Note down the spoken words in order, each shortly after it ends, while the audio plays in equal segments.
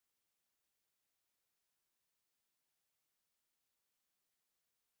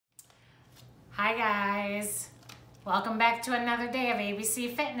Hi guys, welcome back to another day of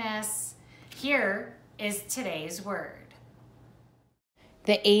ABC Fitness. Here is today's word.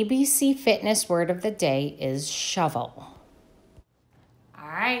 The ABC Fitness word of the day is shovel. All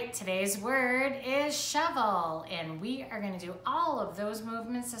right, today's word is shovel, and we are going to do all of those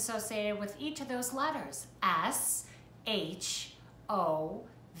movements associated with each of those letters. S, H, O,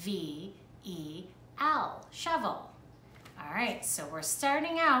 V, E, L, shovel. All right, so we're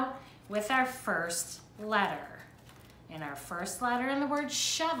starting out with our first letter. And our first letter in the word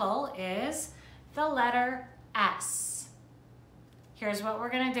shovel is the letter S. Here's what we're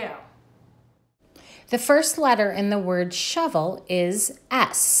gonna do. The first letter in the word shovel is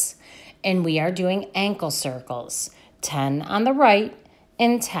S, and we are doing ankle circles, 10 on the right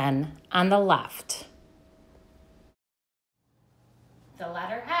and 10 on the left. The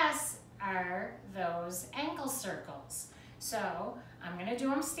letter S are those ankle circles. So I'm gonna do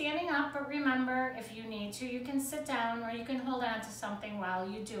them standing up, but remember, if you need to, you can sit down or you can hold on to something while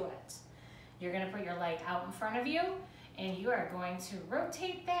you do it. You're gonna put your leg out in front of you and you are going to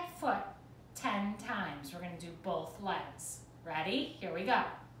rotate that foot 10 times. We're gonna do both legs. Ready? Here we go.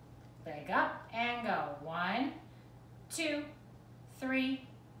 Leg up and go. 1, 2, 3,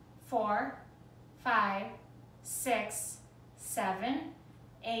 4, 5, 6, 7,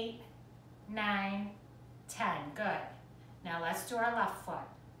 8, 9, 10. Good. Now let's do our left foot.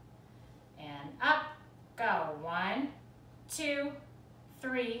 And up, go. 1, 2,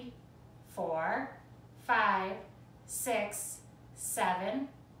 3, 4, 5, 6, 7,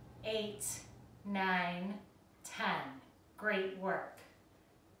 8, 9, 10. Great work.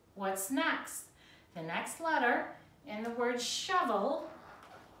 What's next? The next letter in the word shovel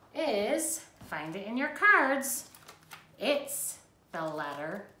is, find it in your cards, it's the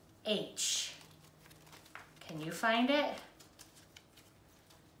letter H. Can you find it?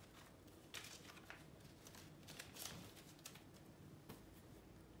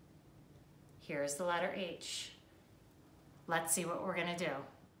 Here's the letter H. Let's see what we're gonna do.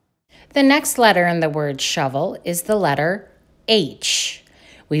 The next letter in the word shovel is the letter H.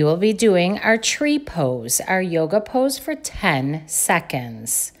 We will be doing our tree pose, our yoga pose for 10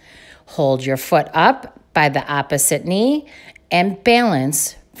 seconds. Hold your foot up by the opposite knee and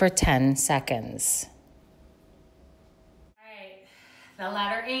balance for 10 seconds. The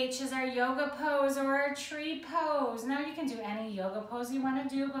letter H is our yoga pose or our tree pose. Now you can do any yoga pose you want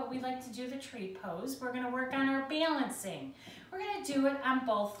to do, but we like to do the tree pose. We're going to work on our balancing. We're going to do it on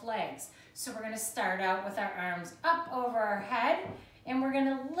both legs. So we're going to start out with our arms up over our head, and we're going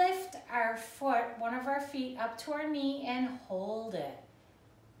to lift our foot, one of our feet, up to our knee and hold it.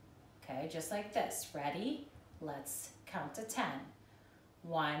 Okay, just like this. Ready? Let's count to 10.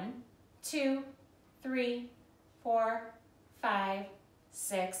 1, 2, 3, 4, 5,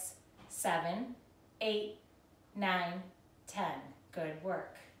 6, 7, 8, 9, 10. Good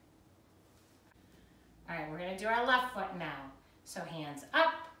work. All right, we're gonna do our left foot now. So hands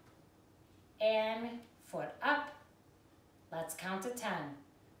up and foot up. Let's count to 10.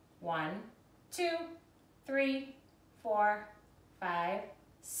 1, 2, 3, 4, 5,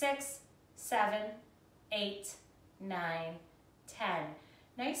 6, 7, 8, 9, 10.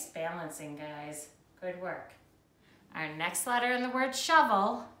 Nice balancing, guys. Good work. Our next letter in the word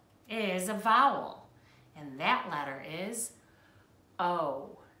shovel is a vowel, and that letter is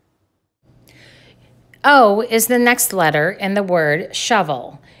O. O is the next letter in the word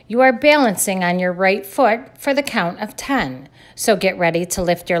shovel. You are balancing on your right foot for the count of 10. So get ready to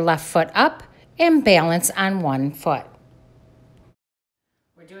lift your left foot up and balance on one foot.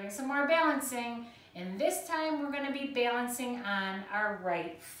 We're doing some more balancing, and this time we're going to be balancing on our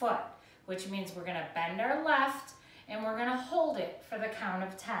right foot, which means we're going to bend our left and we're gonna hold it for the count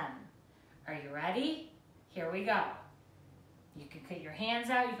of 10. Are you ready? Here we go. You can put your hands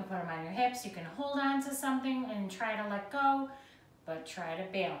out, you can put them on your hips, you can hold on to something and try to let go, but try to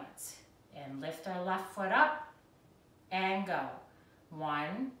balance. And lift our left foot up and go.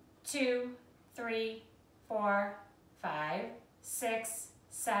 1, 2, 3, 4, 5, 6,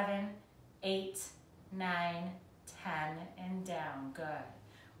 7, 8, 9, 10, and down. Good.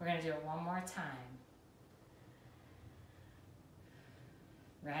 We're gonna do it one more time.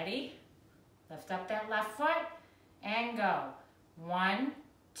 Ready? Lift up that left foot and go. 1,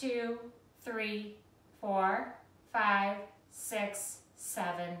 2, 3, 4, 5, 6,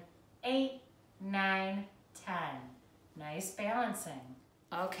 7, 8, 9, 10. Nice balancing.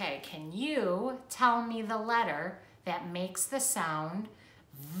 Okay, can you tell me the letter that makes the sound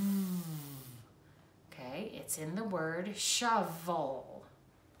V? Okay, it's in the word shovel.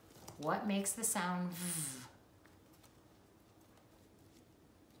 What makes the sound V?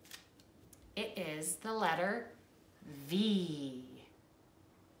 is the letter V.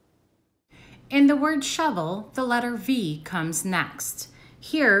 In the word shovel, the letter V comes next.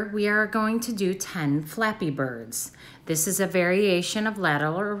 Here we are going to do 10 Flappy Birds. This is a variation of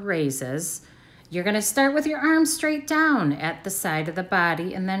lateral raises. You're going to start with your arms straight down at the side of the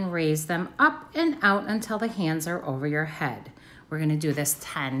body and then raise them up and out until the hands are over your head. We're going to do this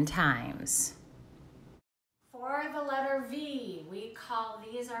 10 times. For the letter V, we call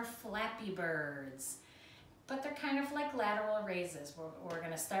these our Flappy Birds, but they're kind of like lateral raises. We're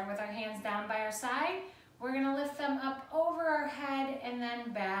going to start with our hands down by our side. We're going to lift them up over our head and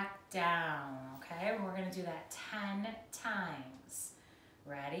then back down, okay? And we're going to do that 10 times.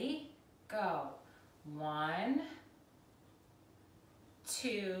 Ready? Go. 1,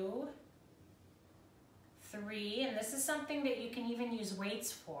 2, 3, and this is something that you can even use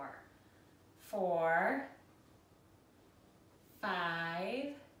weights for. 4, 5,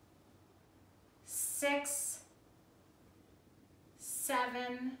 6,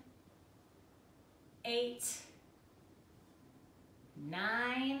 7, 8,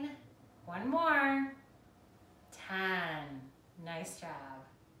 9, one more, 10. Nice job.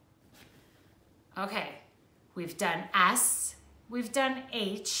 Okay, we've done S, we've done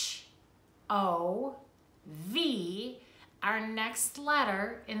H, O, V. Our next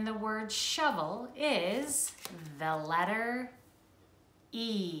letter in the word shovel is the letter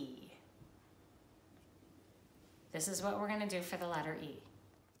E. This is what we're going to do for the letter E.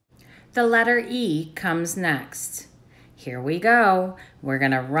 The letter E comes next. Here we go. We're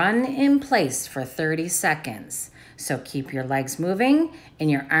going to run in place for 30 seconds. So keep your legs moving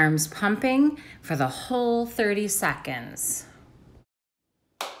and your arms pumping for the whole 30 seconds.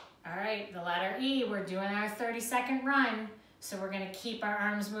 All right, the letter E, we're doing our 30-second run. So we're going to keep our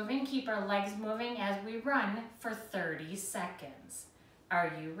arms moving, keep our legs moving as we run for 30 seconds.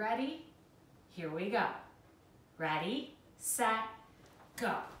 Are you ready? Here we go. Ready, set,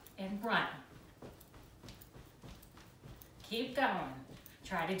 go, and run. Keep going.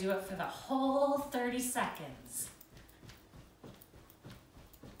 Try to do it for the whole 30 seconds.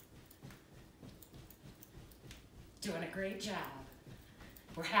 Doing a great job.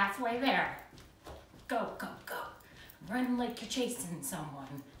 We're halfway there. Go, go, go. Run like you're chasing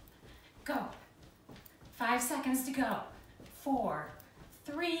someone. Go. 5 seconds to go. 4,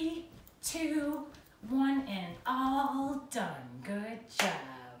 3, 2, 1, and all done. Good job.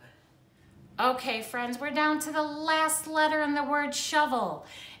 Okay, friends, we're down to the last letter in the word shovel,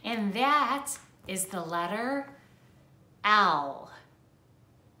 and that is the letter L.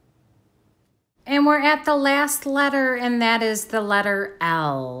 And we're at the last letter, and that is the letter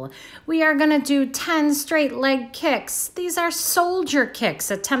L. We are going to do 10 straight leg kicks. These are soldier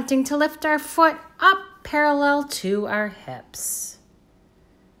kicks, attempting to lift our foot up parallel to our hips.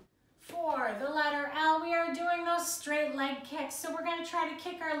 For the letter L, we are doing those straight leg kicks. So we're going to try to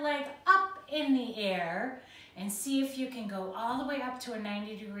kick our leg up in the air and see if you can go all the way up to a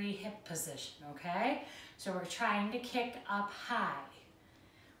 90-degree hip position, okay? So we're trying to kick up high.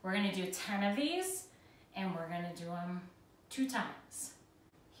 We're going to do 10 of these, and we're going to do them 2 times.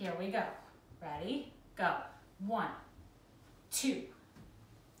 Here we go. Ready? Go. 1, 2,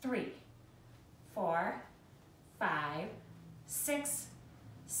 3, 4, 5, 6,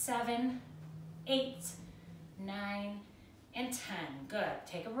 7, 8, 9, and 10. Good.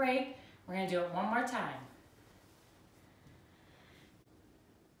 Take a break. We're going to do it one more time.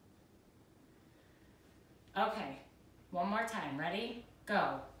 Okay. One more time. Ready?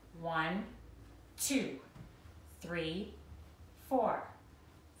 Go. 1, 2, 3, 4,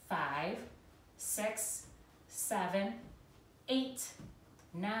 5, 6, 7, 8,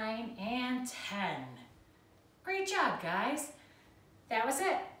 9, and 10. Great job, guys. That was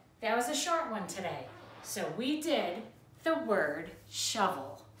it. That was a short one today. So we did the word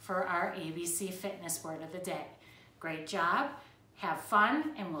shovel for our ABC Fitness word of the day. Great job. Have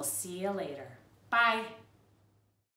fun, and we'll see you later. Bye.